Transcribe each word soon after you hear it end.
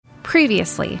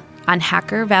Previously on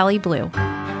Hacker Valley Blue.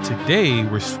 Today,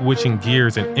 we're switching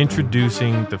gears and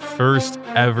introducing the first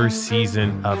ever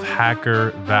season of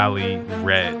Hacker Valley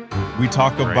Red. We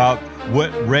talk about what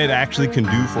Red actually can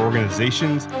do for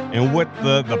organizations and what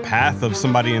the path of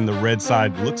somebody in the Red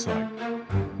side looks like.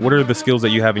 What are the skills that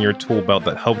you have in your tool belt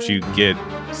that helps you get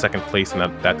second place in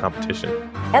that competition?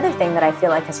 The other thing that I feel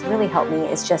like has really helped me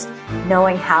is just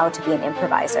knowing how to be an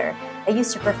improviser. I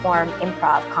used to perform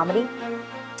improv comedy.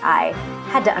 I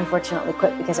had to unfortunately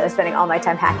quit because I was spending all my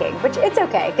time hacking, which it's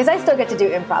okay because I still get to do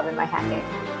improv in my hacking.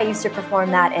 I used to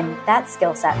perform that, and that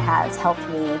skill set has helped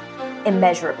me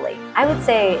immeasurably. I would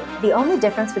say the only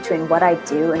difference between what I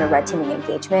do in a red teaming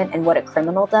engagement and what a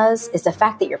criminal does is the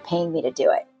fact that you're paying me to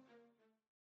do it.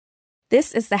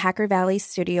 This is the Hacker Valley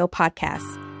Studio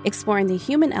podcast, exploring the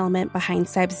human element behind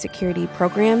cybersecurity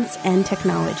programs and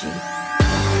technology.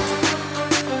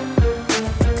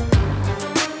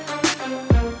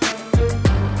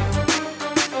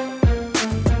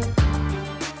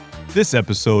 This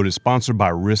episode is sponsored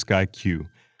by RiskIQ.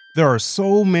 There are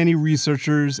so many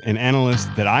researchers and analysts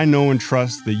that I know and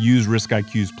trust that use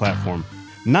RiskIQ's platform.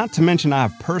 Not to mention, I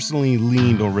have personally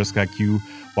leaned on RiskIQ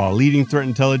while leading threat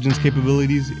intelligence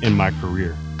capabilities in my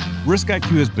career. RiskIQ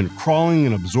has been crawling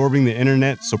and absorbing the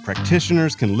internet so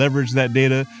practitioners can leverage that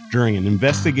data during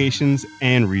investigations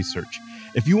and research.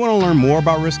 If you want to learn more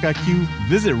about RiskIQ,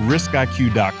 visit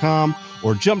riskiq.com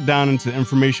or jump down into the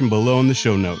information below in the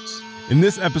show notes. In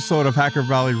this episode of Hacker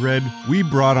Valley Red, we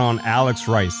brought on Alex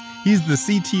Rice. He's the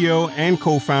CTO and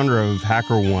co-founder of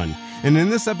HackerOne. And in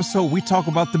this episode, we talk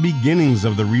about the beginnings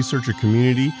of the researcher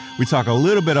community. We talk a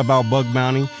little bit about bug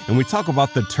bounty, and we talk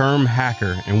about the term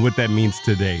hacker and what that means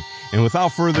today. And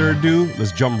without further ado,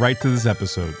 let's jump right to this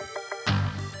episode.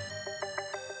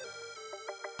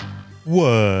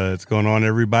 What's going on,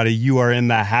 everybody? You are in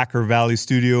the Hacker Valley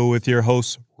studio with your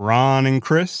hosts, Ron and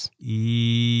Chris.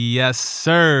 Yes,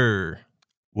 sir.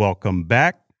 Welcome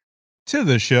back to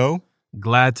the show.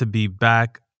 Glad to be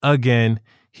back again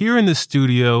here in the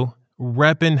studio,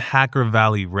 repping Hacker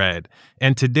Valley Red.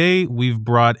 And today we've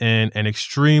brought in an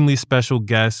extremely special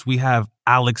guest. We have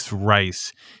Alex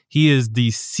Rice. He is the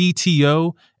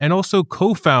CTO and also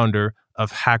co-founder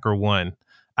of HackerOne.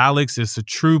 Alex, it's a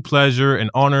true pleasure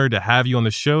and honor to have you on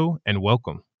the show, and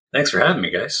welcome. Thanks for having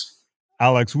me, guys.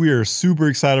 Alex, we are super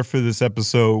excited for this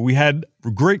episode. We had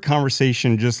a great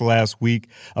conversation just last week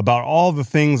about all the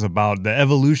things about the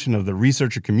evolution of the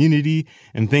researcher community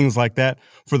and things like that.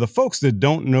 For the folks that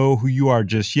don't know who you are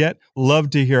just yet,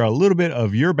 love to hear a little bit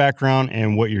of your background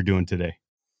and what you're doing today.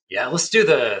 Yeah, let's do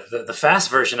the fast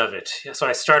version of it. Yeah, so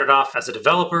I started off as a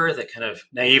developer that kind of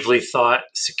naively thought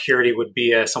security would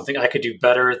be something I could do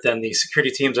better than the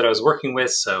security teams that I was working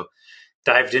with. So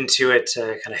dived into it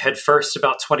kind of head first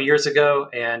about 20 years ago.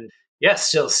 And yeah,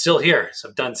 still here. So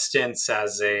I've done stints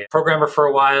as a programmer for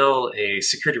a while, a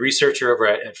security researcher over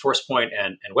at Forcepoint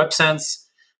and WebSense.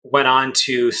 Went on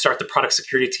to start the product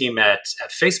security team at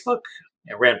Facebook.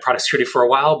 I ran product security for a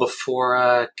while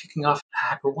before kicking off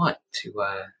HackerOne to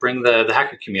bring the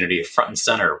hacker community front and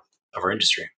center of our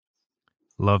industry.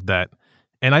 Love that.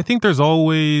 And I think there's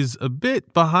always a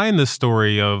bit behind the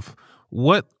story of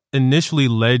what initially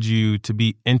led you to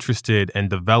be interested in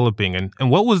developing,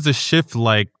 and what was the shift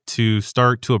like to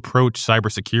start to approach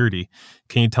cybersecurity?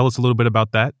 Can you tell us a little bit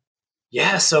about that?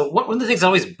 Yeah, so one of the things that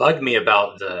always bugged me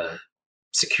about the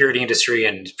security industry,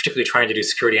 and particularly trying to do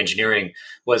security engineering,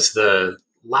 was the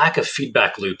lack of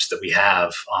feedback loops that we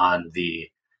have on the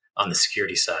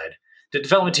security side. The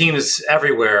development teams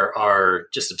everywhere are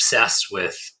just obsessed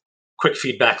with quick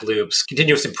feedback loops,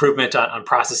 continuous improvement on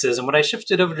processes. And when I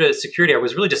shifted over to security, I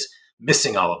was really just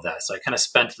missing all of that. So I kind of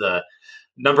spent the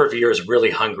number of years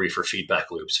really hungry for feedback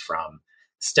loops, from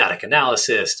static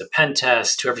analysis to pen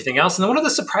test to everything else. And then one of the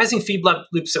surprising feedback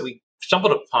loops that we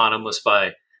stumbled upon almost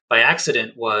by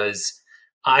accident was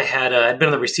I'd been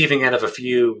on the receiving end of a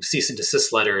few cease and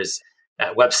desist letters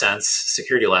at WebSense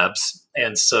Security Labs,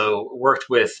 and so worked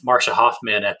with Marcia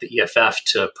Hoffman at the EFF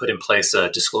to put in place a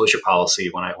disclosure policy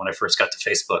when I first got to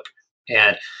Facebook.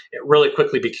 And it really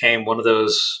quickly became one of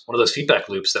those feedback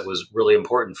loops that was really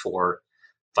important for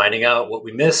finding out what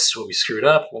we missed, what we screwed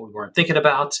up, what we weren't thinking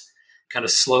about. Kind of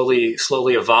slowly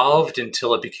evolved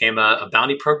until it became a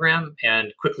bounty program,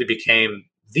 and quickly became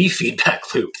the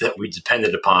feedback loop that we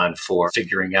depended upon for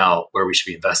figuring out where we should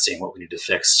be investing, what we need to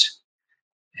fix.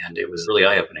 And it was really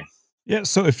eye-opening. Yeah,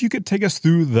 so if you could take us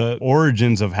through the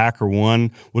origins of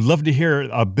HackerOne, would love to hear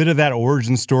a bit of that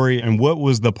origin story and what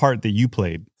was the part that you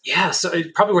played. Yeah, so it's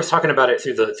probably worth talking about it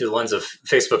through the lens of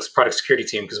Facebook's product security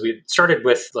team, because we started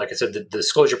with, like I said, the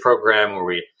disclosure program where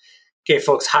we gave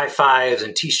folks high fives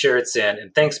and T-shirts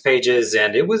and thanks pages,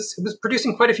 and it was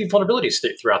producing quite a few vulnerabilities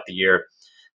throughout the year.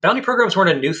 Bounty programs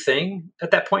weren't a new thing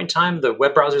at that point in time. The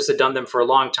web browsers had done them for a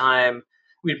long time.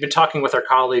 We'd been talking with our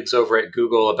colleagues over at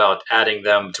Google about adding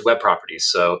them to web properties.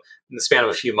 So in the span of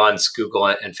a few months, Google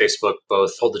and Facebook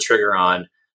both pulled the trigger on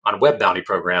web bounty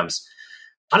programs.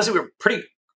 Honestly, we were pretty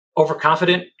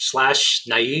overconfident /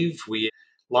 naive. We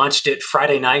launched it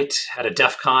Friday night at a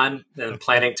DEF CON and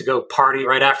planning to go party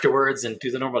right afterwards and do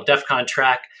the normal DEF CON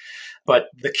track. But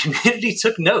the community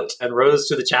took note and rose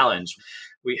to the challenge.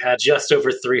 We had just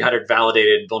over 300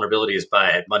 validated vulnerabilities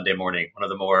by Monday morning, one of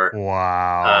the more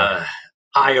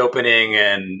eye-opening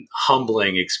and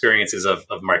humbling experiences of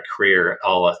my career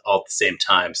all at the same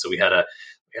time. So we had an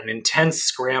intense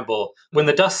scramble. When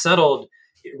the dust settled,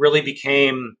 it really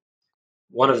became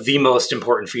one of the most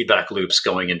important feedback loops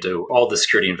going into all the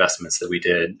security investments that we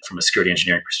did from a security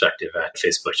engineering perspective at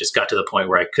Facebook. Just got to the point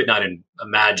where I could not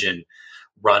imagine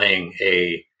running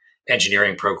a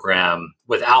engineering program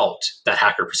without that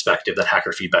hacker perspective, that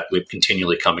hacker feedback loop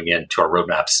continually coming into our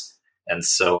roadmaps. And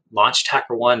so launched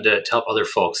HackerOne to help other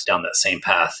folks down that same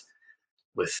path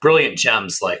with brilliant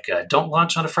gems like don't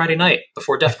launch on a Friday night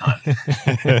before DEF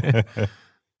CON.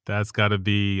 That's got to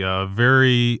be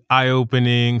very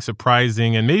eye-opening,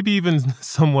 surprising, and maybe even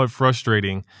somewhat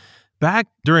frustrating. Back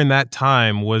during that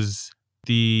time, was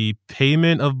the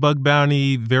payment of bug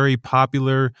bounty very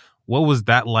popular? What was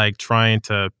that like, trying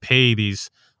to pay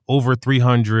these over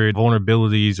 300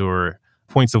 vulnerabilities or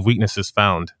points of weaknesses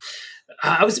found?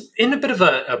 I was in a bit of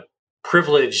a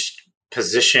privileged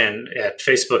position at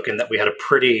Facebook in that we had a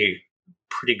pretty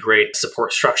great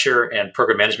support structure and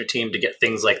program management team to get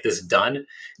things like this done.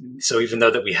 So even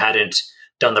though that we hadn't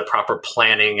done the proper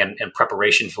planning and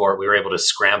preparation for it, we were able to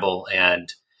scramble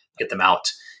and get them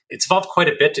out. It's evolved quite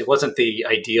a bit. It wasn't the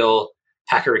ideal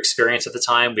hacker experience at the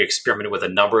time. We experimented with a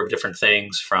number of different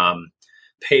things, from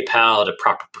PayPal to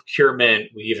proper procurement.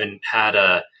 We even had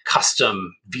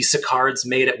custom Visa cards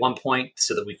made at one point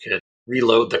so that we could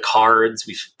reload the cards.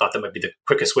 We thought that might be the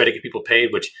quickest way to get people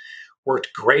paid, which worked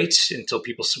great until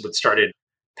people started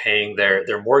paying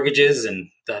their mortgages, and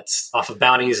that's off of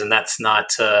bounties, and that's not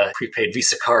prepaid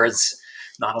Visa cards.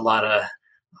 Not a lot of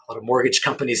mortgage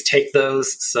companies take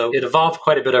those. So it evolved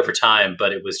quite a bit over time,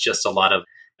 but it was just a lot of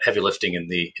heavy lifting in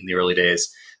the early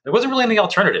days. There wasn't really any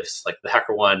alternatives. Like the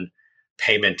HackerOne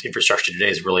payment infrastructure today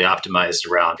is really optimized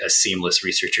around a seamless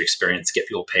researcher experience, get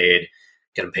people paid,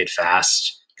 get them paid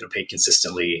fast, get them paid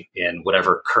consistently in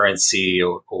whatever currency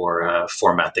or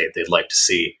format they'd like to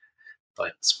see.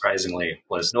 But surprisingly,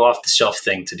 was no off-the-shelf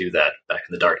thing to do that back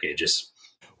in the dark ages.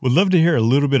 Would love to hear a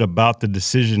little bit about the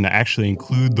decision to actually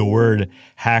include the word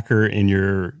hacker in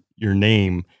your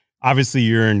name. Obviously,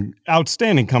 you're an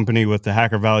outstanding company with the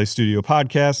Hacker Valley Studio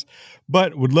podcast,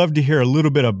 but would love to hear a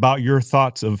little bit about your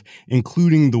thoughts of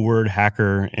including the word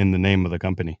hacker in the name of the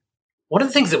company. One of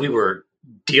the things that we were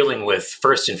dealing with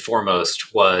first and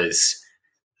foremost was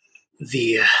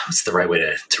what's the right way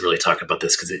to really talk about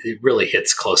this? Because it really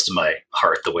hits close to my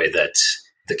heart, the way that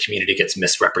the community gets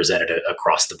misrepresented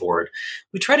across the board.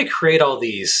 We try to create all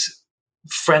these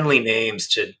friendly names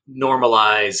to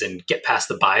normalize and get past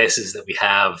the biases that we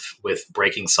have with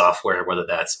breaking software, whether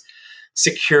that's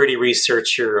security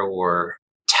researcher or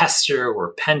tester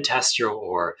or pen tester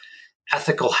or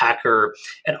ethical hacker.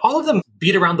 And all of them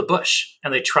beat around the bush,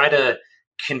 and they try to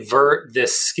convert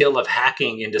this skill of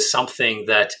hacking into something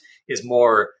that is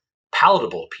more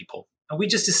palatable to people. And we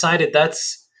just decided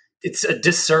it's a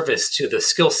disservice to the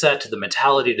skill set, to the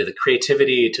mentality, to the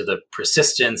creativity, to the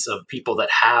persistence of people that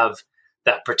have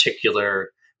that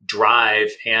particular drive.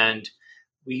 And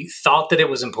we thought that it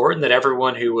was important that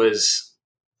everyone who was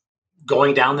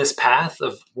going down this path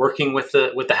of working with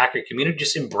the hacker community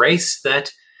just embrace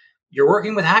that you're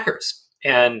working with hackers.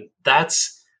 And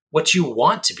that's what you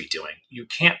want to be doing. You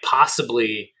can't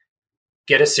possibly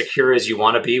get as secure as you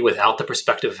want to be without the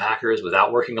perspective of hackers,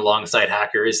 without working alongside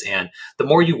hackers. And the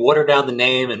more you water down the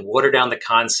name and water down the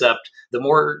concept, the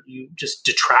more you just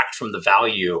detract from the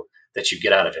value that you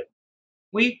get out of it.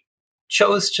 We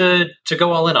chose to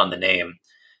go all in on the name.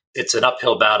 It's an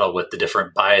uphill battle with the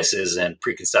different biases and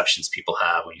preconceptions people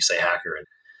have when you say hacker. And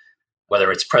whether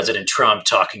it's President Trump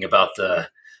talking about the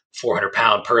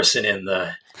 400-pound person in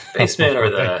the basement or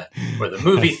the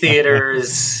movie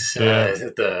theaters,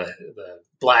 the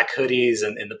black hoodies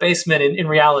in the basement. In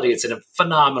reality, it's a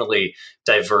phenomenally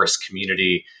diverse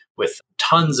community with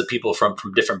tons of people from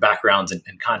different backgrounds and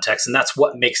contexts. And that's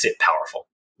what makes it powerful.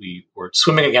 We were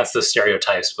swimming against those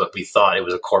stereotypes, but we thought it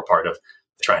was a core part of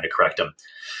trying to correct them.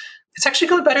 It's actually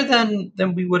going better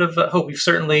than we would have hoped. We've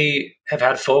certainly have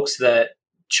had folks that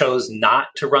chose not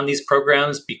to run these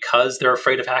programs because they're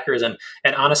afraid of hackers. And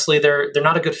honestly, they're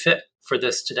not a good fit for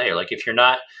this today. Like if you're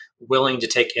not willing to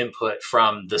take input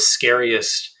from the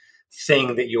scariest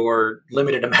thing that your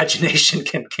limited imagination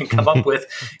can come up with,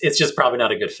 it's just probably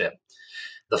not a good fit.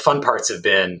 The fun parts have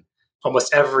been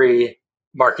almost every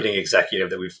marketing executive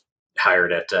that we've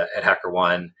hired at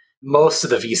HackerOne, most of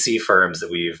the VC firms that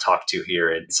we've talked to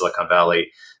here in Silicon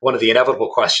Valley, one of the inevitable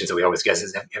questions that we always get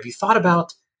is, have you thought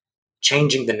about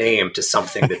changing the name to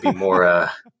something that'd be more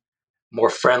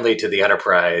friendly to the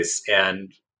enterprise?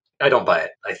 And I don't buy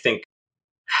it. I think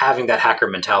having that hacker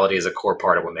mentality is a core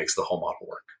part of what makes the whole model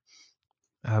work.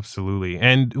 Absolutely.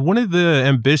 And one of the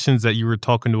ambitions that you were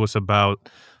talking to us about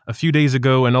a few days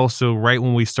ago, and also right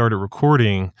when we started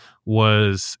recording,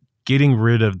 was getting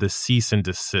rid of the cease and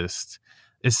desist.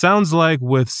 It sounds like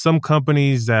with some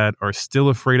companies that are still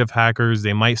afraid of hackers,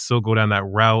 they might still go down that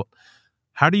route.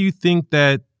 How do you think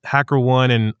that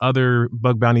HackerOne and other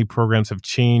bug bounty programs have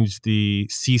changed the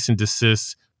cease and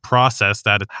desist process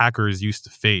that hackers used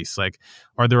to face? Like,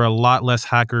 are there a lot less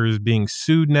hackers being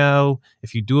sued now?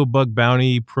 If you do a bug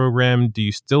bounty program, do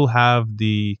you still have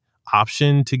the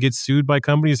option to get sued by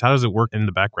companies? How does it work in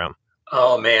the background?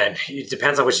 Oh man, it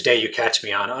depends on which day you catch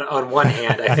me on. On one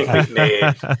hand, I think we've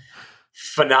made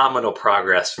phenomenal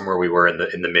progress from where we were in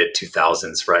the mid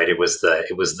 2000s. Right, it was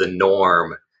the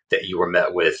norm that you were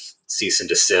met with cease and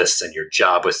desist, and your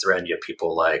job was threatened. You have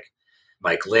people like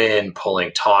Mike Lynn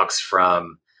pulling talks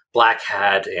from Black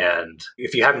Hat, and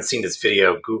if you haven't seen this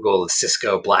video, Google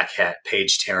Cisco Black Hat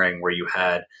page tearing, where you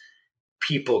had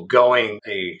people going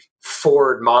a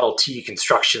Ford Model T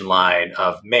construction line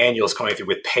of manuals going through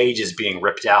with pages being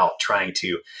ripped out, trying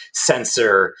to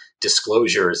censor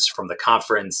disclosures from the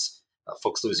conference,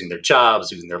 folks losing their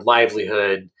jobs, losing their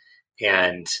livelihood.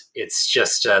 And it's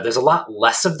just, there's a lot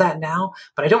less of that now,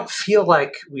 but I don't feel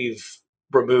like we've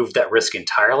removed that risk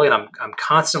entirely. And I'm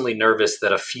constantly nervous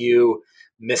that a few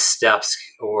missteps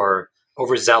or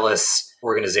overzealous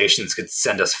organizations could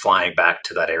send us flying back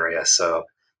to that area. So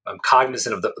I'm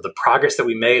cognizant of the progress that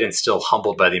we made and still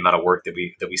humbled by the amount of work that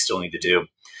we still need to do.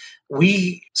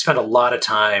 We spend a lot of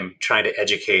time trying to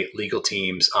educate legal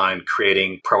teams on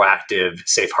creating proactive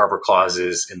safe harbor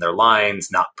clauses in their lines,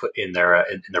 not put in their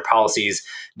policies,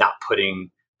 not putting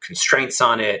constraints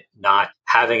on it, not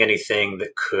having anything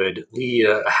that could lead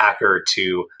a hacker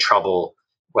to trouble,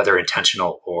 whether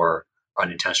intentional or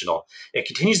unintentional. It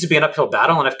continues to be an uphill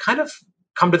battle, and I've kind of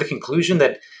come to the conclusion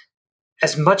that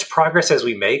as much progress as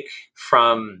we make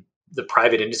from the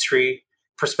private industry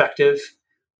perspective,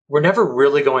 we're never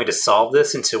really going to solve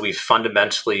this until we've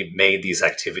fundamentally made these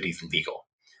activities legal.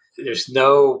 There's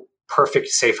no perfect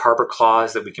safe harbor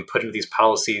clause that we can put into these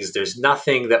policies. There's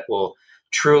nothing that will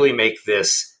truly make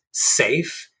this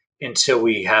safe until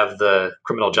we have the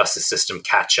criminal justice system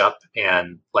catch up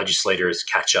and legislators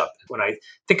catch up. When I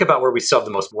think about where we still have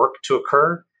the most work to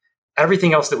occur,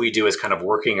 everything else that we do is kind of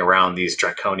working around these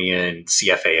draconian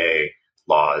CFAA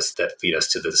laws that lead us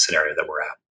to the scenario that we're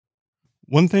at.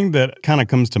 One thing that kind of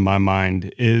comes to my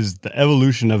mind is the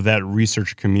evolution of that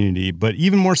research community, but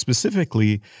even more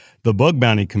specifically, the bug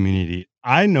bounty community.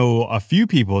 I know a few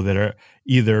people that are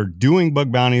either doing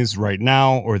bug bounties right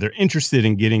now or they're interested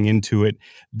in getting into it.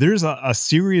 There's a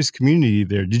serious community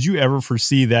there. Did you ever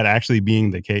foresee that actually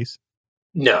being the case?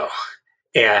 No.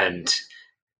 And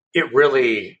it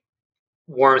really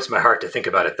warms my heart to think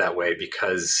about it that way,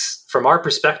 because from our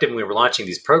perspective, when we were launching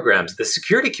these programs, the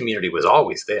security community was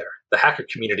always there. The hacker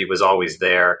community was always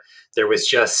there. There was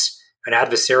just an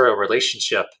adversarial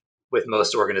relationship with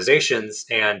most organizations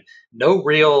and no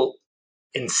real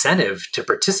incentive to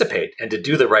participate and to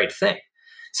do the right thing.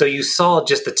 So you saw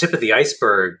just the tip of the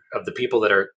iceberg of the people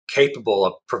that are capable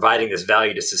of providing this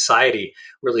value to society,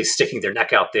 really sticking their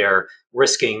neck out there,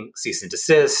 risking cease and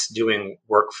desist, doing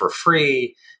work for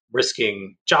free,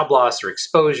 risking job loss or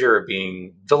exposure,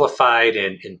 being vilified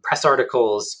in press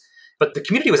articles. But the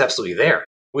community was absolutely there.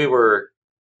 We were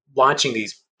launching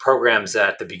these programs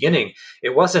at the beginning.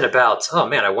 It wasn't about, oh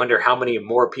man, I wonder how many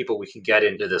more people we can get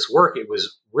into this work. It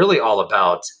was really all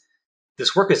about,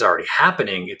 this work is already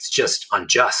happening. It's just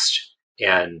unjust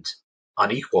and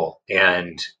unequal.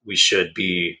 And we should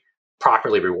be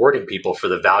properly rewarding people for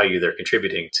the value they're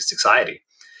contributing to society.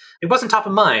 It wasn't top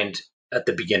of mind at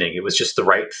the beginning. It was just the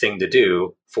right thing to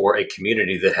do for a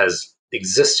community that has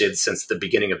existed since the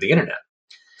beginning of the internet.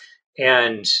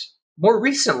 And more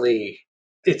recently,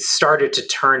 it started to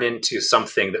turn into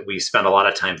something that we spent a lot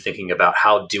of time thinking about.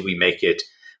 How do we make it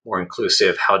more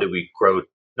inclusive? How do we grow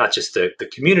not just the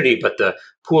community, but the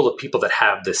pool of people that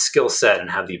have the skill set and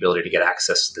have the ability to get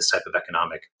access to this type of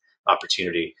economic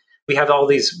opportunity? We have all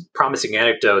these promising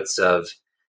anecdotes of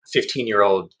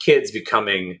 15-year-old kids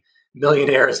becoming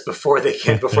millionaires before they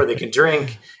can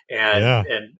drink, and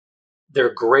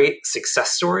they're great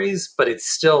success stories, but it's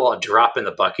still a drop in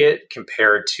the bucket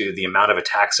compared to the amount of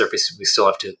attack surface we still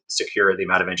have to secure, the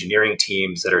amount of engineering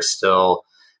teams that are still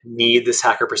need this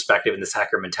hacker perspective and this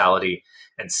hacker mentality.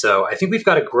 And so I think we've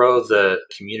got to grow the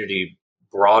community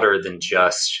broader than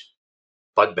just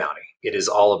bug bounty. It is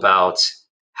all about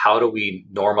how do we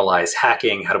normalize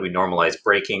hacking? How do we normalize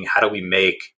breaking? How do we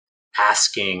make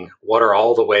asking what are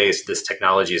all the ways this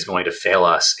technology is going to fail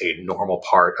us a normal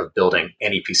part of building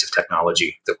any piece of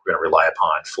technology that we're going to rely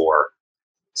upon for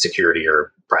security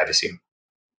or privacy?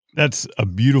 That's a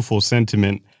beautiful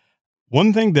sentiment.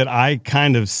 One thing that I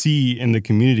kind of see in the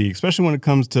community, especially when it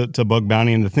comes to bug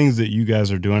bounty and the things that you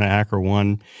guys are doing at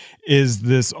HackerOne, is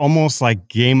this almost like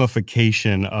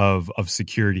gamification of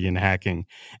security and hacking.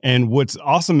 And what's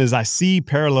awesome is I see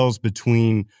parallels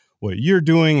between what you're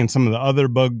doing and some of the other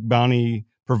bug bounty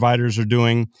providers are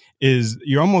doing. Is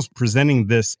you're almost presenting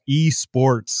this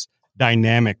esports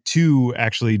dynamic to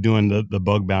actually doing the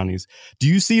bug bounties. Do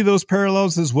you see those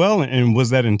parallels as well? And was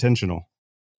that intentional?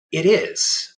 It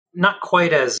is not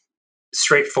quite as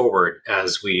straightforward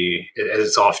as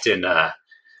it's often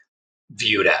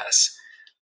viewed as.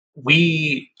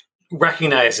 We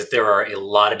recognize that there are a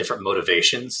lot of different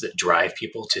motivations that drive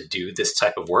people to do this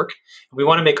type of work. We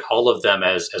want to make all of them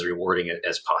as rewarding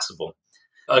as possible.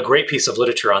 A great piece of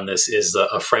literature on this is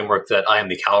a framework that I Am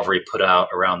the Cavalry put out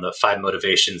around the 5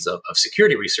 motivations of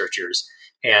security researchers.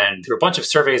 And through a bunch of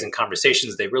surveys and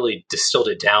conversations, they really distilled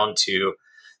it down to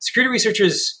security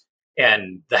researchers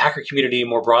and the hacker community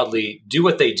more broadly do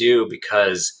what they do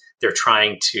because they're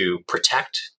trying to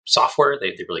protect software.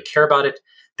 They really care about it.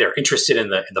 They're interested in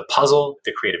the puzzle,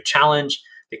 the creative challenge.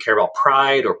 They care about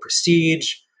pride or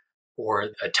prestige or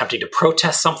attempting to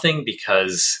protest something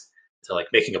because they're like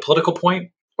making a political point,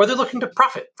 or they're looking to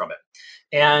profit from it.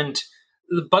 And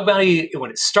the bug bounty, when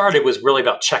it started, was really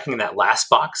about checking that last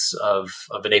box of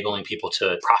enabling people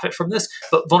to profit from this.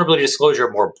 But vulnerability disclosure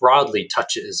more broadly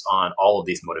touches on all of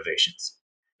these motivations.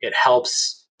 It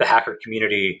helps the hacker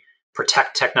community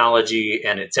protect technology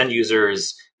and its end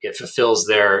users. It fulfills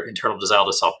their internal desire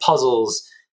to solve puzzles,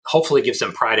 hopefully gives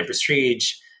them pride and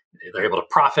prestige. They're able to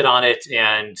profit on it.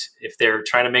 And if they're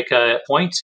trying to make a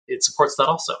point, it supports that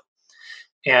also.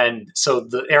 And so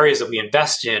the areas that we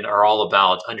invest in are all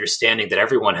about understanding that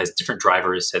everyone has different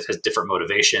drivers, has different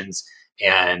motivations,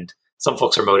 and some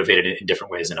folks are motivated in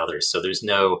different ways than others. So there's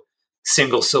no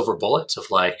single silver bullet of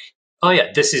like, oh yeah,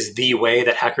 this is the way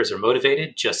that hackers are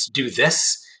motivated. Just do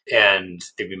this and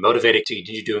they'd be motivated to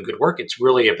continue doing good work. It's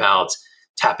really about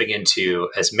tapping into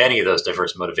as many of those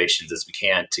diverse motivations as we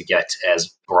can to get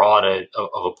as broad of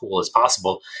a pool as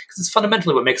possible, because it's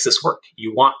fundamentally what makes this work.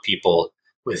 You want people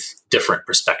with different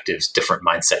perspectives, different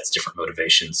mindsets, different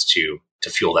motivations to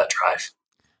fuel that drive.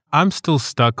 I'm still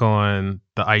stuck on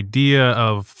the idea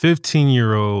of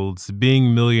 15-year-olds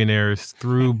being millionaires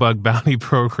through bug bounty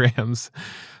programs.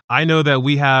 I know that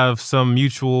we have some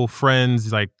mutual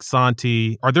friends like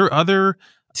Santi. Are there other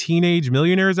teenage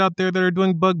millionaires out there that are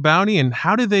doing bug bounty? And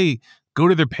how do they go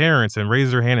to their parents and raise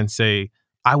their hand and say,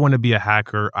 I want to be a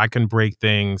hacker, I can break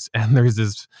things, and there's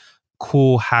this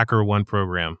cool HackerOne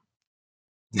program?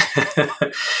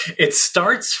 It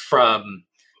starts from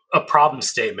a problem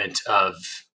statement of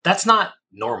that's not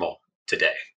normal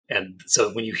today. And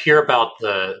so when you hear about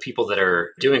the people that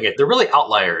are doing it, they're really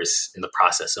outliers in the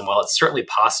process. And while it's certainly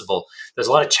possible, there's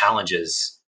a lot of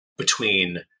challenges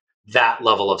between that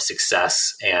level of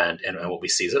success and what we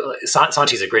see.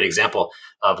 Santi is a great example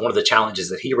of one of the challenges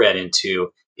that he ran into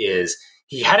is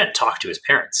he hadn't talked to his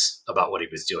parents about what he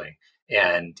was doing.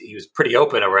 And he was pretty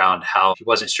open around how he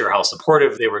wasn't sure how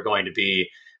supportive they were going to be,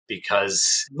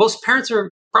 because most parents are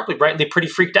probably rightly pretty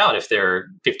freaked out if their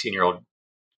 15-year-old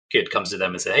kid comes to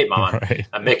them and says, hey, mom, right.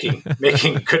 I'm making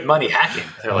good money hacking.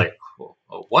 They're like,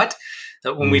 what?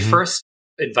 When we first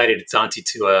invited Santi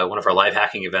to one of our live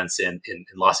hacking events in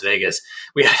Las Vegas,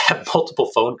 we had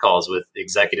multiple phone calls with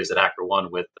executives at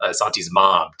HackerOne with Santi's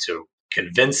mom to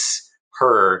convince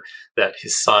her that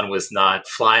his son was not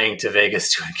flying to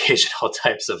Vegas to engage in all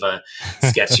types of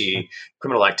sketchy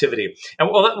criminal activity. And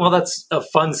that's a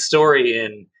fun story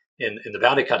in the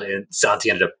bounty cut. And Santi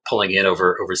ended up pulling in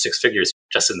over 6 figures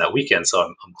just in that weekend. So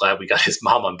I'm glad we got his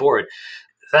mom on board.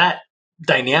 That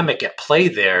dynamic at play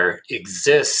there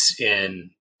exists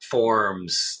in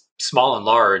forms small and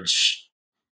large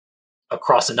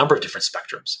across a number of different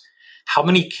spectrums. How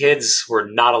many kids were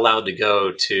not allowed to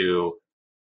go to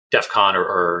DEF CON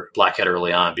or Black Hat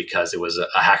early on because it was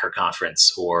a hacker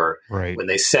conference, or when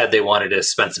they said they wanted to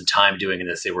spend some time doing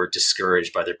this, they were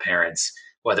discouraged by their parents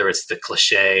whether it's the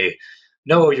cliche,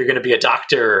 no, you're going to be a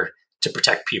doctor to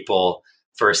protect people,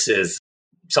 versus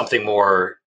something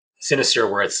more sinister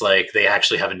where it's like they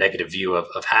actually have a negative view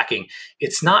of hacking.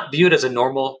 It's not viewed as a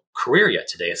normal career yet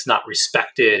today. It's not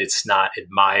respected. It's not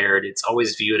admired. It's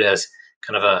always viewed as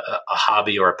kind of a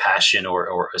hobby or a passion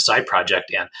or a side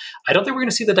project. And I don't think we're going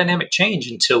to see the dynamic change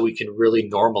until we can really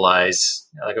normalize,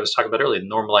 like I was talking about earlier,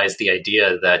 normalize the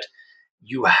idea that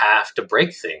you have to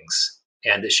break things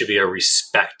and it should be a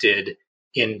respected,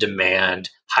 in-demand,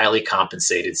 highly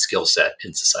compensated skill set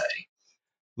in society.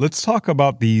 Let's talk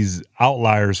about these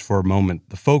outliers for a moment,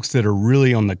 the folks that are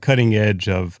really on the cutting edge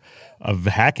of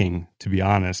hacking, to be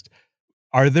honest.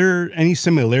 Are there any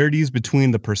similarities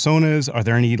between the personas? Are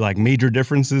there any like major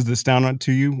differences that stand out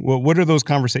to you? What are those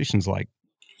conversations like?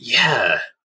 Yeah.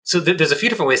 So there's a few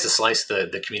different ways to slice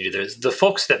the community. There's the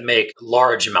folks that make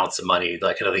large amounts of money,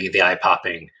 like kind of the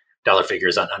eye-popping dollar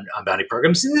figures on bounty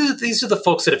programs. These are the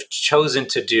folks that have chosen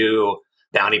to do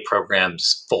bounty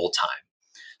programs full-time.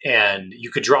 And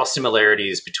you could draw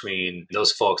similarities between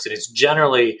those folks. And it's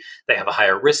generally, they have a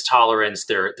higher risk tolerance.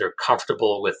 They're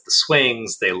comfortable with the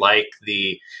swings. They like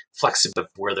the flexibility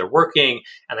of where they're working.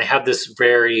 And they have this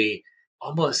very,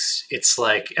 almost, it's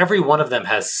like every one of them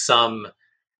has some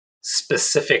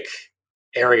specific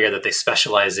area that they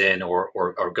specialize in or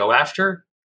go after.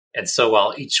 And so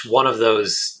while each one of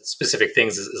those specific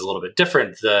things is a little bit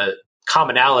different, the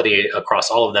commonality across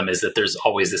all of them is that there's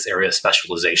always this area of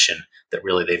specialization that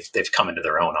really they've come into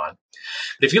their own on.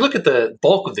 But if you look at the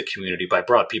bulk of the community by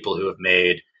broad people who have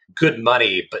made good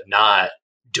money, but not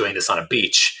doing this on a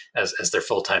beach as their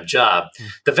full-time job,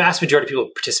 the vast majority of people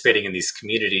participating in these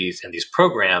communities and these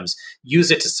programs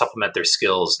use it to supplement their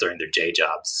skills during their day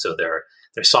jobs. So they're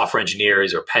software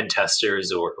engineers or pen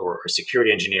testers or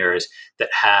security engineers that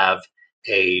have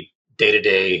a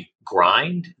day-to-day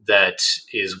grind that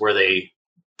is where they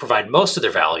provide most of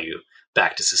their value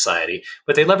back to society,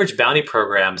 but they leverage bounty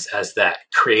programs as that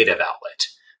creative outlet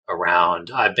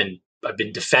around, I've been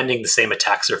defending the same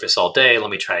attack surface all day, let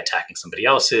me try attacking somebody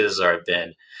else's, or I've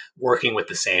been working with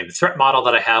the same threat model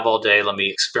that I have all day, let me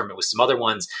experiment with some other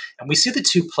ones. And we see the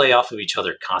two play off of each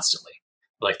other constantly.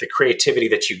 Like the creativity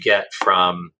that you get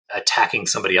from attacking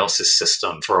somebody else's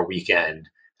system for a weekend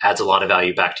adds a lot of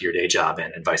value back to your day job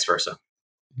and vice versa.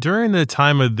 During the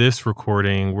time of this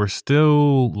recording, we're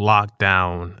still locked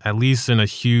down, at least in a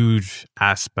huge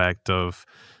aspect of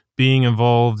being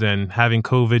involved and having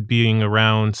COVID being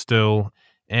around still.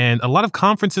 And a lot of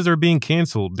conferences are being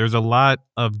canceled. There's a lot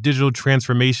of digital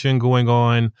transformation going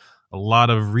on. A lot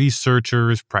of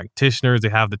researchers, practitioners, they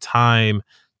have the time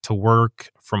to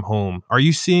work from home. Are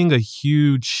you seeing a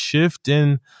huge shift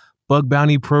in bug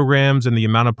bounty programs and the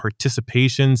amount of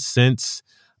participation since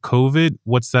COVID?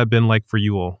 What's that been like for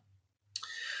you all?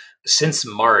 Since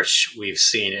March, we've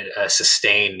seen a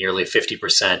sustained nearly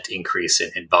 50% increase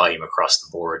in volume across the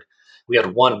board. We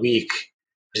had 1 week,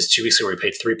 just 2 weeks ago, we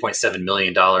paid $3.7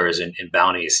 million in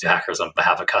bounties to hackers on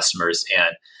behalf of customers.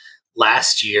 And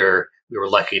last year, we were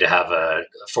lucky to have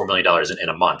 $4 million in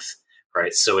a month,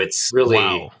 right? So it's really,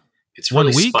 wow. It's really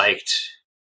 1 week? spiked.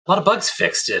 A lot of bugs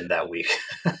fixed in that week,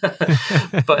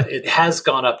 but it has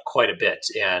gone up quite a bit.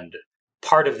 And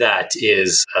part of that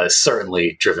is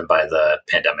certainly driven by the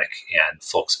pandemic and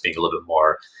folks being a little bit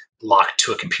more locked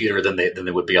to a computer than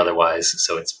they would be otherwise.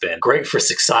 So it's been great for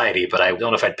society, but I don't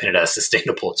know if I'd pin it as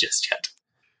sustainable just yet.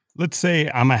 Let's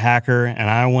say I'm a hacker and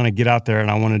I want to get out there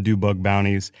and I want to do bug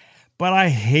bounties, but I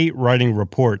hate writing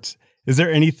reports. Is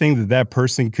there anything that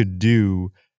person could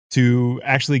do to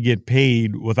actually get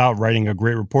paid without writing a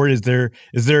great report? Is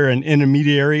there an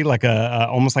intermediary, like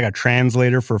almost like a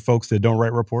translator for folks that don't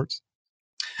write reports?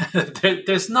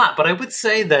 There's not, but I would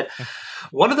say that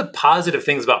one of the positive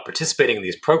things about participating in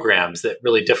these programs that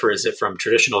really differs it from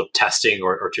traditional testing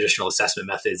or traditional assessment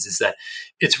methods is that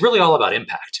it's really all about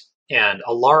impact. And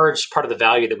a large part of the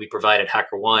value that we provide at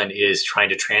HackerOne is trying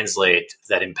to translate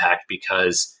that impact,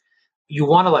 because you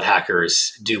want to let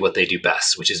hackers do what they do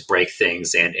best, which is break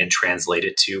things and translate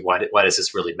it to why does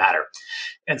this really matter?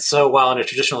 And so while in a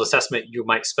traditional assessment, you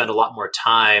might spend a lot more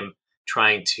time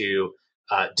trying to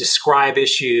describe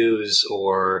issues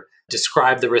or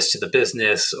describe the risk to the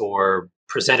business or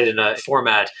present it in a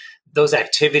format, those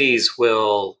activities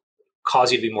will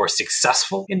cause you to be more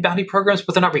successful in bounty programs,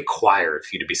 but they're not required for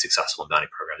you to be successful in bounty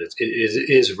programs. It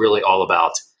is really all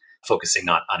about focusing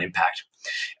on impact.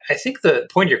 I think the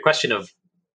point of your question of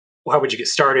how would you get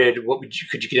started,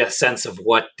 could you get a sense of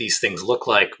what these things look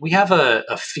like? We have a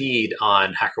feed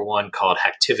on HackerOne called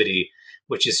Hacktivity,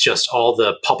 which is just all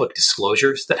the public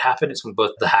disclosures that happen. It's when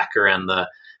both the hacker and the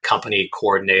company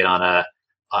coordinate on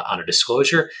on a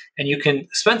disclosure. And you can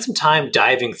spend some time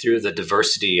diving through the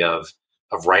diversity of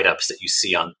write-ups that you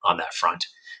see on that front.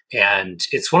 And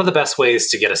it's one of the best ways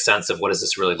to get a sense of what does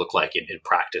this really look like in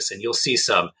practice. And you'll see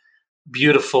some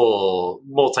beautiful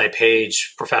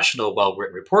multi-page professional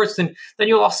well-written reports. And then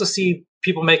you'll also see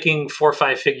people making 4 or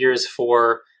 5 figures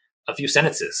for a few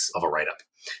sentences of a write-up.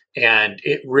 And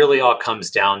it really all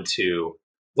comes down to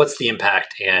what's the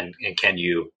impact and can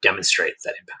you demonstrate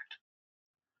that impact?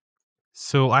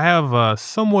 So I have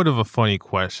somewhat of a funny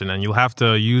question, and you'll have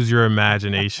to use your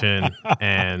imagination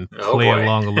and play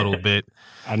along a little bit.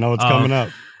 I know it's coming up.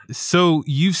 So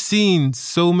you've seen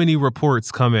so many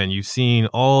reports come in. You've seen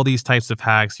all these types of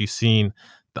hacks. You've seen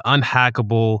the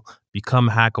unhackable become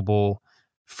hackable.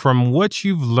 From what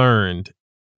you've learned,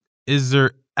 is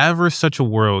there ever such a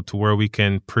world to where we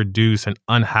can produce an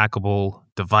unhackable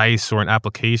device or an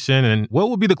application? And what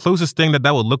would be the closest thing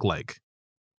that would look like?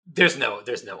 There's no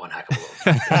unhackable.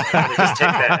 Just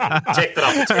take that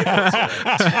off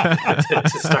the table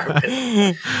to start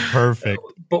with. Perfect.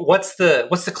 But what's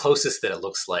the closest that it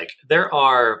looks like? There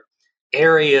are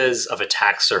areas of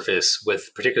attack surface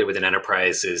particularly within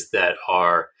enterprises that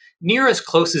are near as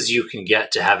close as you can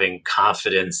get to having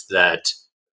confidence that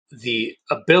the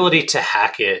ability to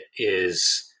hack it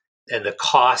and the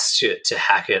cost to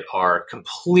hack it are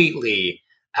completely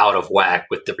out of whack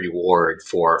with the reward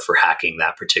for hacking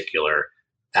that particular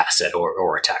asset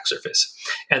or attack surface.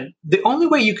 And the only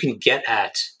way you can get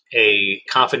at a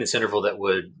confidence interval that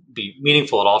would be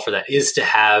meaningful at all for that is to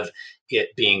have it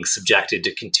being subjected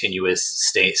to continuous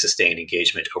sustained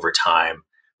engagement over time,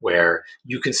 where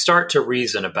you can start to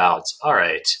reason about, all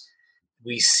right,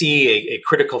 we see a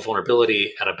critical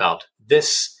vulnerability at about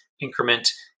this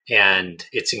increment, and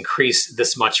it's increased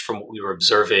this much from what we were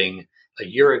observing a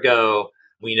year ago.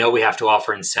 We know we have to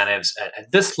offer incentives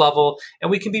at this level, and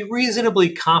we can be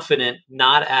reasonably confident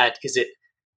not at is it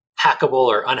hackable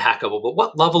or unhackable, but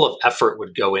what level of effort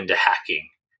would go into hacking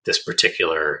this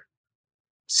particular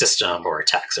system or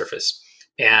attack surface.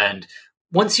 And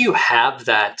once you have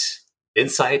that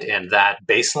insight and that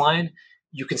baseline,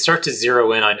 you can start to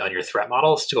zero in on your threat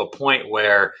models to a point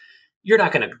where you're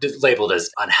not going to label it as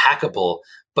unhackable,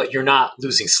 but you're not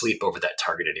losing sleep over that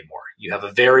target anymore. You have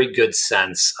a very good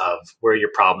sense of where your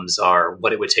problems are,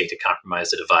 what it would take to compromise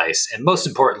the device, and most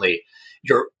importantly,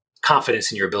 your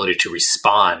confidence in your ability to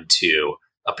respond to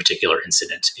a particular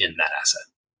incident in that asset.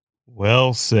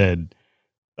 Well said.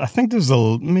 I think this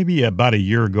was maybe about a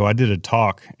year ago, I did a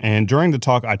talk, and during the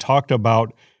talk, I talked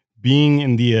about being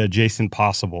in the adjacent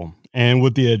possible. And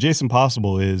what the adjacent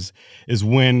possible is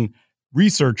when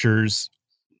researchers,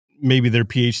 maybe they're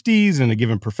PhDs in a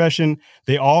given profession,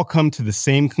 they all come to the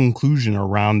same conclusion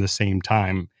around the same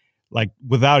time, like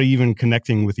without even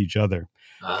connecting with each other.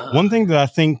 One thing that I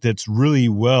think that's really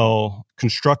well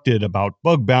constructed about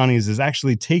bug bounties is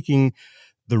actually taking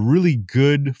the really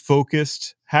good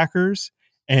focused hackers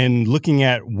and looking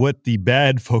at what the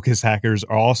bad focused hackers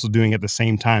are also doing at the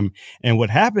same time. And what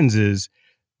happens is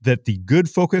that the good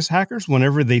focus hackers,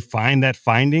 whenever they find that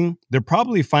finding, they're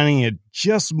probably finding it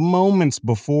just moments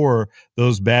before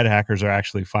those bad hackers are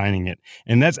actually finding it.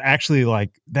 And that's actually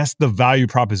that's the value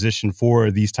proposition for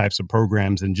these types of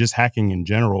programs and just hacking in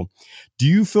general. Do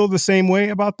you feel the same way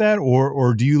about that,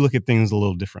 or do you look at things a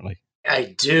little differently?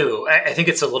 I do. I think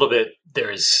it's a little bit,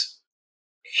 there's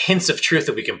hints of truth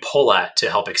that we can pull at to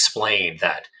help explain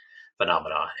that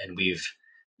phenomenon. And we've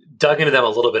dug into them a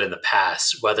little bit in the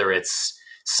past, whether it's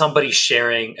somebody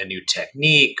sharing a new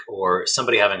technique or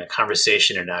somebody having a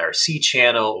conversation in an IRC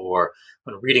channel or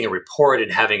when reading a report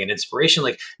and having an inspiration.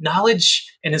 Like,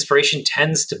 knowledge and inspiration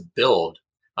tends to build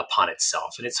upon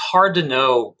itself. And it's hard to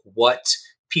know what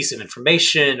piece of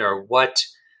information or what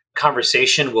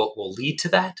conversation will lead to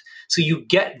that. So you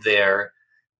get there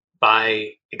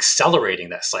by accelerating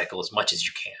that cycle as much as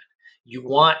you can. You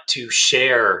want to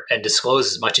share and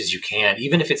disclose as much as you can,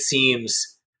 even if it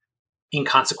seems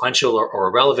inconsequential or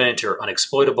irrelevant or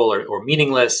unexploitable or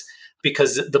meaningless,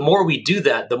 because the more we do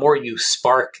that, the more you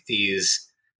spark these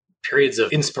periods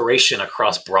of inspiration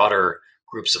across broader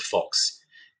groups of folks.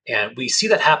 And we see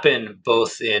that happen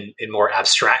both in more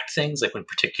abstract things, like when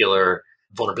particular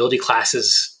vulnerability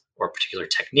classes or particular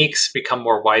techniques become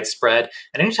more widespread.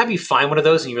 And anytime you find one of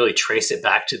those and you really trace it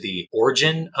back to the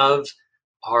origin of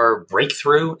our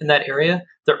breakthrough in that area,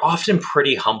 they're often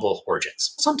pretty humble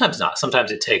origins. Sometimes not.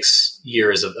 Sometimes it takes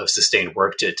years of sustained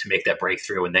work to make that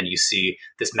breakthrough, and then you see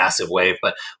this massive wave.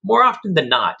 But more often than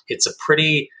not, it's a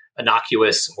pretty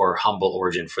innocuous or humble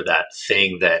origin for that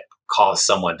thing that caused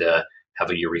someone to have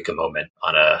a eureka moment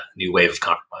on a new wave of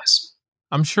compromise.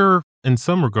 I'm sure in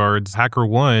some regards,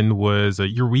 HackerOne was a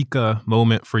eureka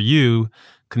moment for you,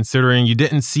 considering you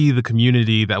didn't see the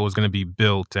community that was going to be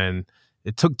built and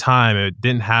it took time. It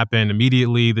didn't happen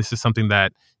immediately. This is something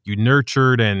that you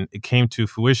nurtured and it came to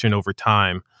fruition over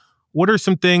time. What are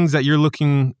some things that you're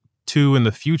looking to in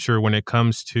the future when it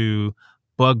comes to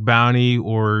bug bounty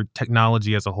or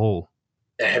technology as a whole?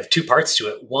 I have two parts to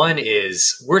it. One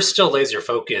is we're still laser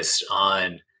focused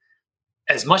on,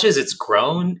 as much as it's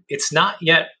grown, it's not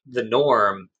yet the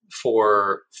norm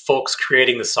for folks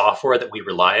creating the software that we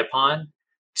rely upon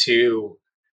to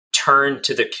turn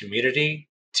to the community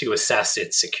to assess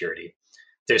its security.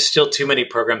 There's still too many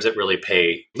programs that really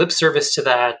pay lip service to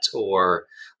that or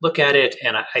look at it.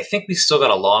 And I think we still got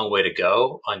a long way to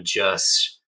go on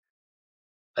just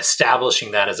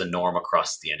establishing that as a norm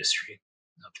across the industry.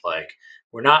 Like,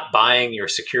 we're not buying your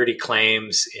security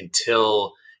claims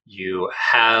until you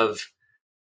have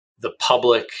the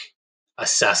public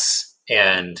assess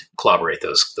and collaborate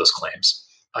those claims.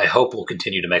 I hope we'll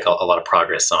continue to make a lot of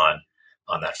progress on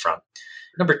that front.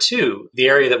 Number two, the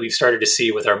area that we've started to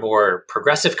see with our more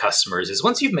progressive customers is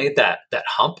once you've made that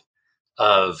hump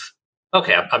of,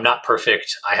 okay, I'm not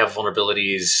perfect, I have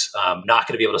vulnerabilities, I'm not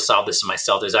going to be able to solve this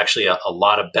myself. There's actually a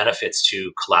lot of benefits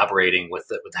to collaborating with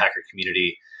the hacker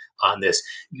community on this.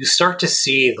 You start to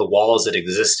see the walls that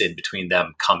existed between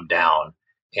them come down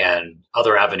and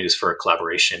other avenues for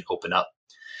collaboration open up.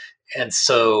 And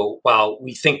so while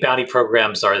we think bounty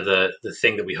programs are the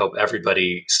thing that we hope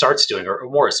everybody starts doing, or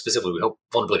more specifically, we hope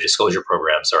vulnerability disclosure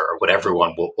programs are what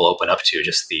everyone will open up to,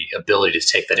 just the ability to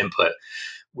take that input.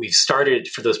 We've started,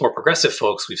 for those more progressive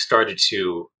folks, we've started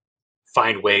to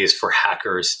find ways for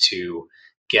hackers to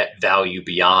get value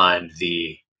beyond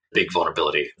the big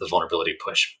vulnerability, the vulnerability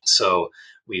push. So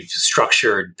we've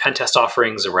structured pen test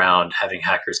offerings around having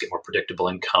hackers get more predictable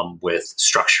income with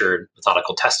structured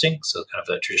methodical testing, so kind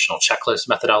of a traditional checklist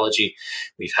methodology.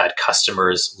 We've had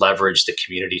customers leverage the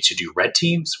community to do red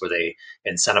teams, where they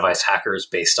incentivize hackers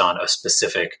based on a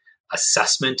specific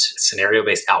assessment,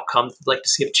 scenario-based outcome they'd like to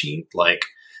see achieved, like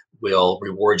we'll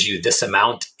reward you this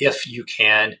amount if you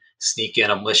can sneak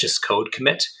in a malicious code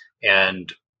commit,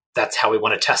 and that's how we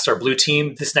want to test our blue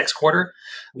team this next quarter.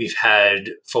 We've had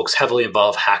folks heavily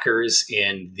involve hackers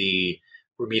in the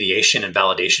remediation and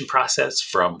validation process,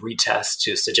 from retest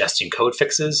to suggesting code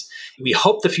fixes. We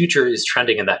hope the future is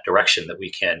trending in that direction, that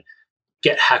we can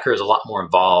get hackers a lot more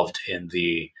involved in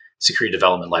the security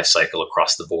development lifecycle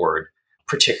across the board,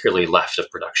 particularly left of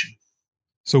production.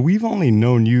 So we've only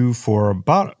known you for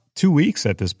about 2 weeks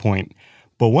at this point,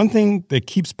 but one thing that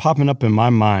keeps popping up in my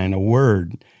mind, a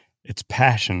word, it's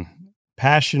passion.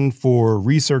 Passion for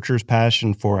researchers,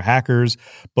 passion for hackers,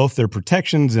 both their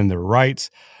protections and their rights,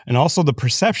 and also the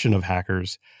perception of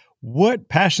hackers. What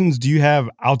passions do you have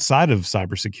outside of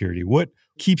cybersecurity? What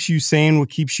keeps you sane? What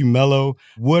keeps you mellow?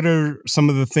 What are some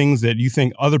of the things that you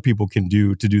think other people can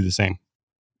do to do the same?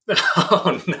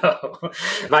 Oh, no.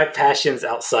 My passions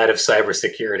outside of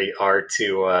cybersecurity are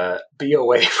to be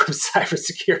away from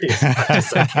cybersecurity as much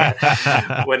as I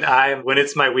can. When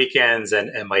it's my weekends and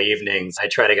my evenings, I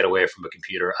try to get away from a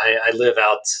computer. I live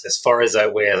out as far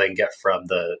away as I can get from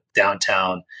the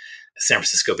downtown San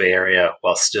Francisco Bay Area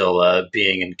while still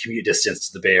being in commute distance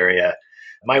to the Bay Area.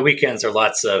 My weekends are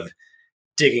lots of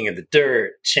digging in the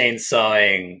dirt,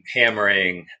 chainsawing,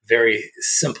 hammering, very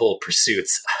simple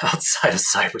pursuits outside of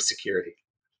cybersecurity.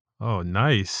 Oh,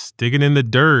 nice. Digging in the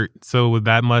dirt. So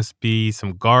that must be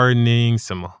some gardening,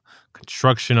 some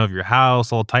construction of your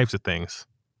house, all types of things.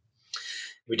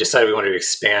 We decided we wanted to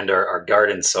expand our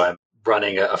garden, so I'm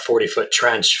running a 40-foot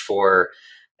trench for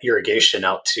irrigation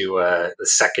out to the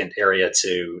second area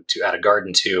to add a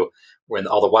garden to when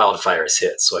all the wildfires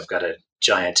hit. So I've got a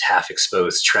giant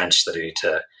half-exposed trench that I need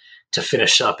to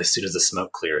finish up as soon as the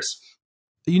smoke clears.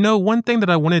 You know, one thing that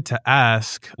I wanted to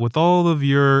ask, with all of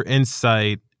your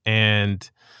insight and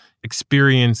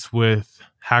experience with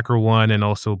HackerOne and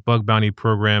also bug bounty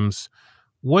programs,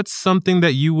 what's something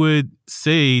that you would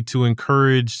say to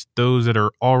encourage those that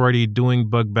are already doing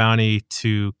bug bounty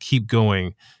to keep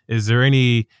going? Is there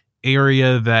any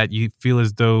area that you feel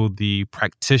as though the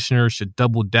practitioner should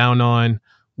double down on?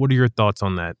 What are your thoughts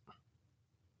on that?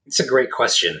 It's a great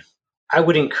question. I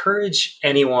would encourage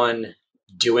anyone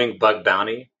doing bug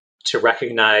bounty to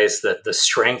recognize that the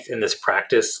strength in this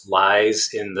practice lies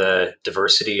in the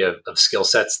diversity of skill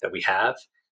sets that we have,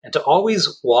 and to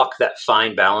always walk that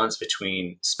fine balance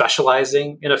between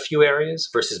specializing in a few areas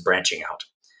versus branching out.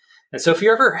 And so if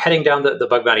you're ever heading down the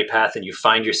bug bounty path and you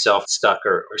find yourself stuck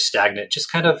or stagnant,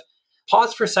 just kind of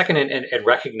pause for a second and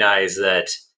recognize that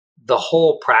the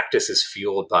whole practice is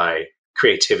fueled by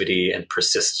creativity and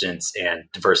persistence and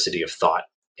diversity of thought.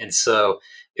 And so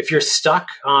if you're stuck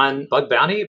on bug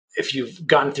bounty, if you've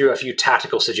gone through a few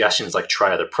tactical suggestions, like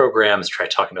try other programs, try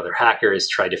talking to other hackers,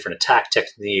 try different attack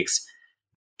techniques,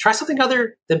 try something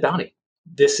other than bounty.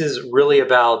 This is really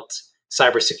about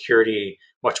cybersecurity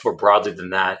much more broadly than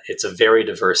that. It's a very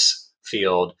diverse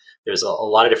field. There's a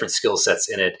lot of different skill sets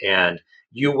in it, and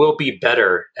you will be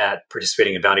better at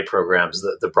participating in bounty programs.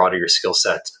 The broader your skill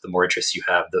set, the more interests you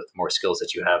have, the more skills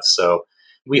that you have. So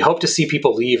we hope to see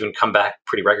people leave and come back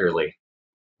pretty regularly,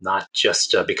 not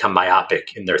just become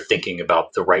myopic in their thinking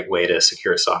about the right way to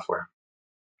secure software.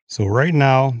 So right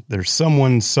now, there's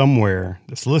someone somewhere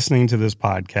that's listening to this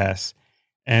podcast,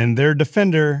 and they're a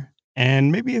defender,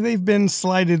 and maybe they've been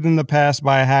slighted in the past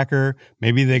by a hacker.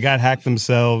 Maybe they got hacked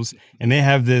themselves, and they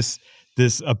have this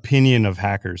opinion of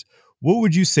hackers. What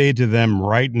would you say to them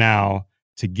right now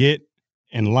to get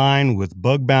in line with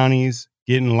bug bounties,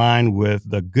 get in line with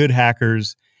the good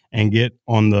hackers, and get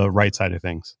on the right side of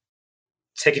things?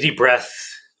 Take a deep breath.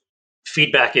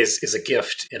 Feedback is a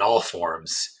gift in all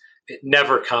forms. It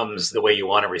never comes the way you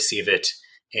want to receive it.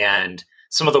 And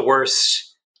some of the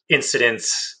worst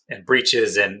incidents and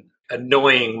breaches and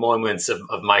annoying moments of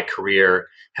my career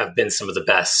have been some of the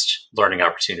best learning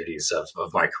opportunities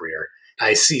of my career.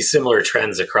 I see similar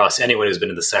trends across anyone who's been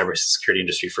in the cybersecurity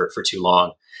industry for too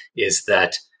long, is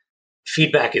that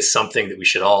feedback is something that we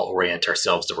should all orient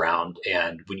ourselves around.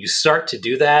 And when you start to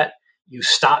do that, you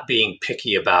stop being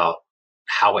picky about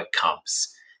how it comes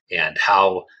and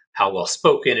how well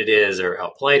spoken it is, or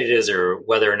how polite it is, or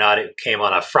whether or not it came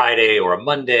on a Friday or a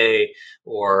Monday,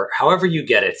 or however you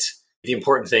get it. The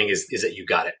important thing is that you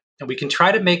got it. And we can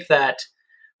try to make that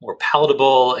more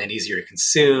palatable and easier to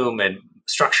consume and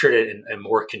structured and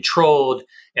more controlled.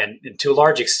 And to a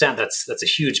large extent, that's a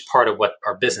huge part of what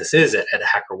our business is at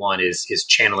HackerOne is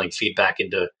channeling feedback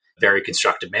into very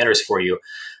constructive manners for you.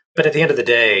 But at the end of the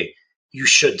day, you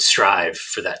should strive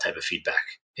for that type of feedback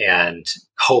and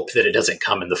hope that it doesn't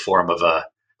come in the form of a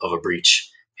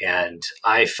breach. And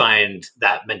I find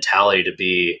that mentality to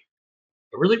be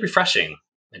a really refreshing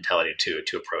mentality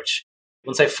to approach.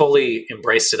 Once I fully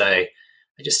embraced it, I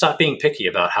just stopped being picky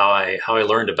about how I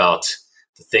learned about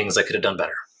the things I could have done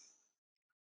better.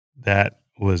 That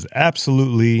was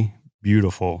absolutely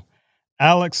beautiful.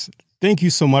 Alex, thank you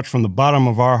so much from the bottom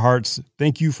of our hearts.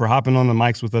 Thank you for hopping on the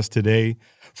mics with us today.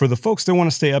 For the folks that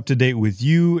want to stay up to date with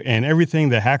you and everything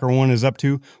that HackerOne is up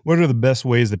to, what are the best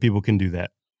ways that people can do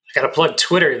that? I got to plug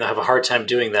Twitter, and I have a hard time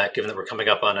doing that given that we're coming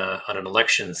up on an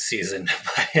election season.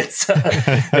 It's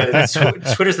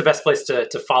Twitter's the best place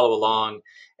to follow along.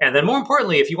 And then more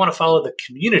importantly, if you want to follow the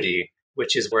community,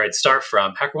 which is where I'd start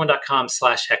from,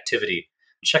 hackerone.com/hacktivity.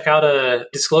 Check out a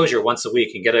disclosure once a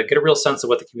week and get a real sense of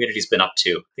what the community's been up to.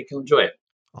 I think you'll enjoy it.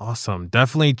 Awesome.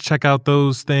 Definitely check out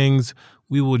those things.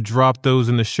 We will drop those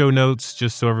in the show notes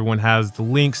just so everyone has the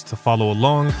links to follow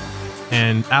along.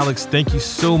 And Alex, thank you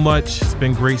so much. It's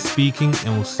been great speaking,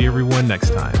 and we'll see everyone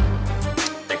next time.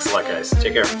 Thanks a lot, guys.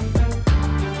 Take care.